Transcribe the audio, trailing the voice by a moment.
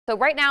So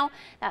right now,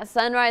 that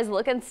sunrise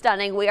looking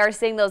stunning. We are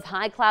seeing those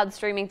high clouds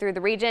streaming through the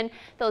region.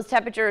 Those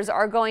temperatures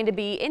are going to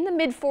be in the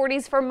mid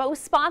 40s for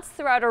most spots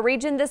throughout our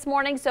region this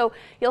morning, so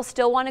you'll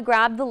still want to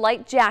grab the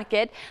light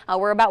jacket.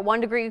 We're about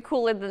 1 degree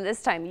cooler than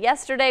this time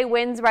yesterday.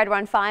 Winds right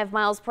around 5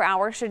 miles per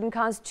hour shouldn't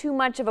cause too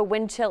much of a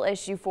wind chill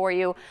issue for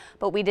you,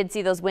 but we did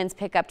see those winds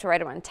pick up to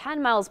right around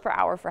 10 miles per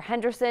hour for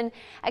Henderson.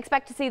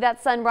 Expect to see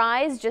that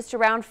sunrise just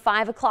around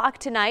 5 o'clock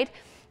tonight.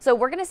 So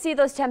we're going to see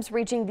those temps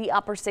reaching the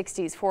upper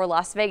 60s for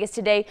Las Vegas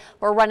today.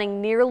 We're running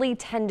nearly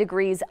 10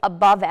 degrees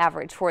above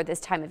average for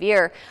this time of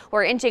year.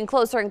 We're inching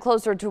closer and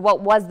closer to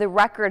what was the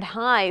record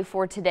high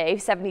for today,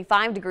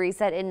 75 degrees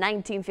set in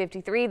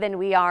 1953, than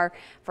we are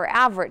for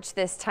average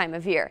this time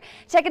of year.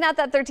 Checking out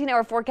that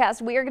 13-hour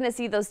forecast, we are going to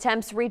see those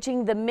temps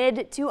reaching the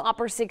mid to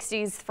upper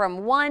 60s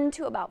from 1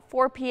 to about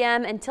 4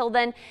 p.m. Until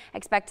then,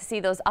 expect to see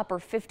those upper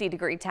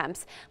 50-degree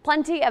temps.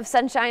 Plenty of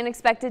sunshine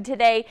expected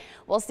today.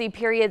 We'll see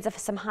periods of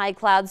some high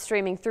clouds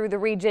streaming through the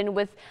region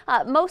with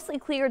mostly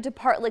clear to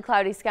partly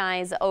cloudy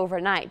skies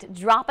overnight.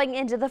 Dropping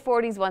into the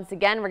 40s once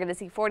again. We're going to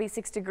see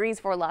 46 degrees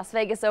for Las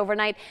Vegas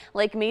overnight,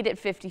 Lake Mead at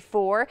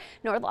 54,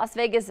 North Las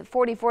Vegas at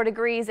 44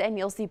 degrees, and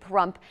you'll see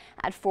Pahrump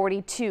at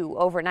 42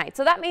 overnight.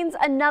 So that means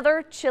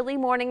another chilly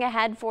morning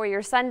ahead for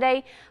your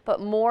Sunday,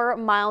 but more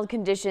mild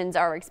conditions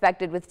are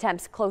expected with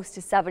temps close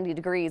to 70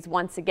 degrees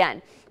once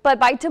again. But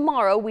by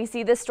tomorrow, we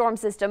see this storm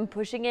system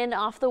pushing in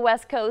off the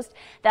west coast.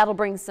 That'll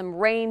bring some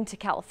rain to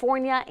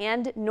California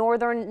and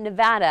northern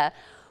Nevada.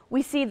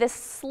 We see this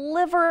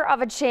sliver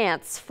of a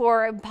chance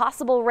for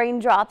possible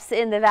raindrops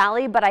in the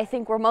valley, but I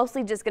think we're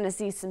mostly just going to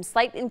see some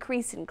slight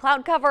increase in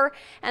cloud cover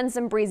and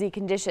some breezy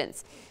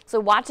conditions. So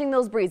watching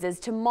those breezes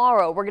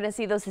tomorrow, we're going to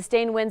see those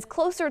sustained winds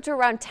closer to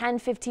around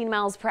 10-15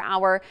 miles per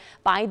hour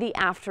by the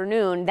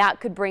afternoon.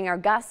 That could bring our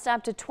gusts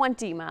up to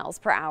 20 miles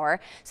per hour.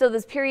 So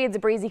those periods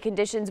of breezy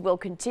conditions will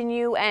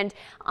continue and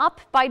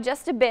up by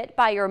just a bit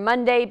by your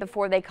Monday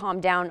before they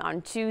calm down on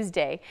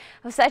Tuesday.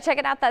 So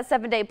checking out that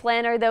 7-day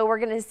planner, though, we're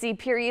going to see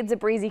periods of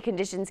breezy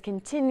conditions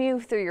continue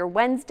through your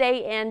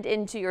Wednesday and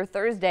into your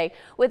Thursday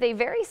with a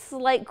very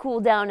slight cool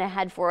down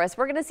ahead for us.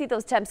 We're going to see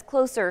those temps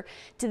closer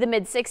to the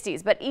mid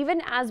 60s, but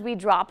even as we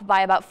drop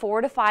by about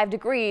 4 to 5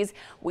 degrees,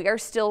 we are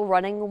still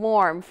running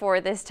warm for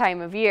this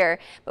time of year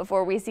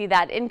before we see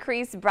that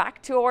increase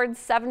back towards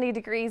 70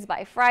 degrees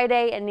by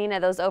Friday. And Nina,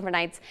 those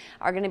overnights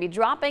are going to be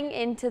dropping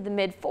into the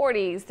mid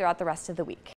 40s throughout the rest of the week.